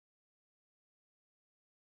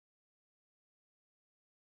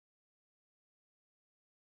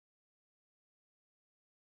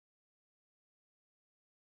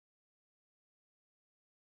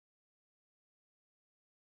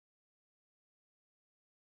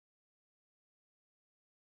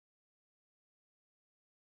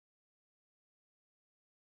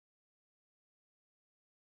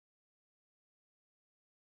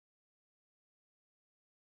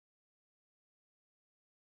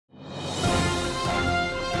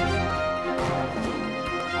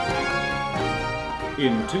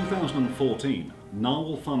In 2014,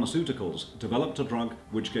 Narwhal Pharmaceuticals developed a drug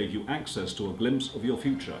which gave you access to a glimpse of your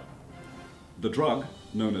future. The drug,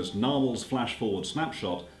 known as Narwhal's Flash-Forward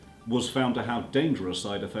Snapshot, was found to have dangerous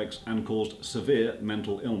side effects and caused severe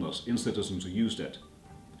mental illness in citizens who used it.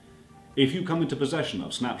 If you come into possession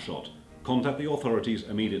of Snapshot, contact the authorities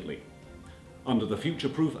immediately. Under the Future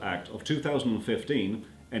Proof Act of 2015,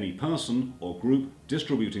 any person or group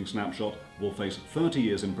distributing Snapshot will face 30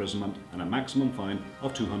 years imprisonment and a maximum fine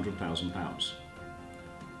of £200,000.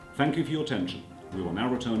 Thank you for your attention. We will now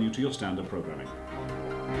return you to your standard programming.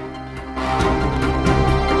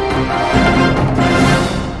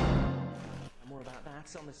 More about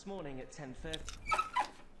that on This Morning at 10:30.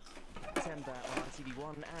 September on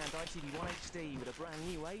ITV1 and ITV1 HD with a brand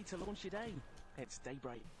new way to launch your day. It's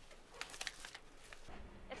Daybreak.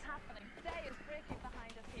 It's happening. The day is breaking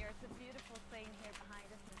behind us here. It's a beautiful scene here behind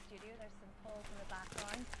us in the studio. There's some poles in the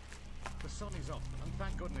background. The sun is up, and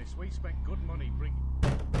thank goodness we spent good money bringing.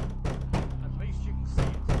 At least you can see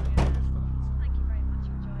it. Cheers for that. Thank you very much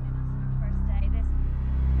for joining us on our first day.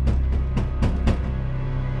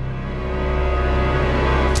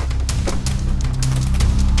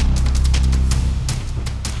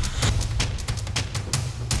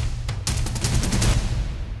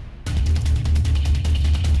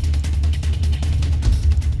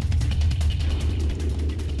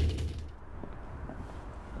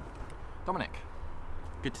 Dominic,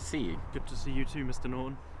 good to see you. Good to see you too, Mr.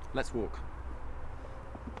 Norton. Let's walk.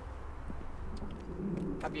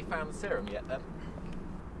 Have you found the serum yet, then?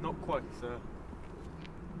 Not quite, sir.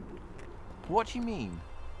 What do you mean,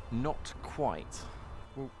 not quite?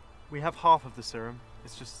 Well, we have half of the serum.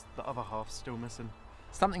 It's just the other half's still missing.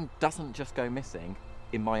 Something doesn't just go missing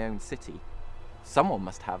in my own city. Someone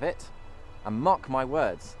must have it. And mark my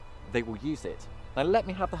words, they will use it. Now let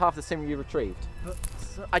me have the half of the serum you retrieved. But,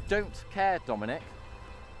 sir, I don't care, Dominic.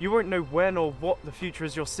 you won't know when or what the future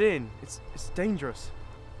is you're seeing. It's dangerous.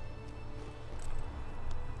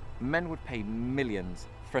 Men would pay millions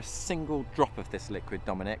for a single drop of this liquid,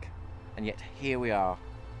 Dominic. And yet here we are,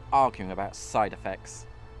 arguing about side effects.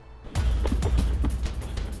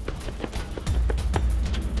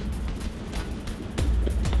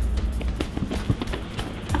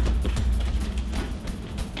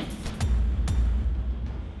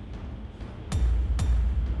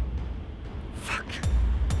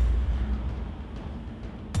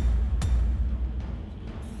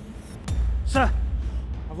 Sir!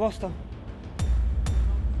 I've lost them.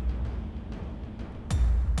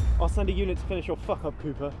 I'll send a unit to finish your fuck up,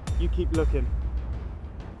 Cooper. You keep looking.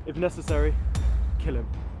 If necessary, kill him.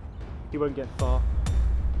 He won't get far.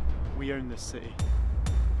 We own this city.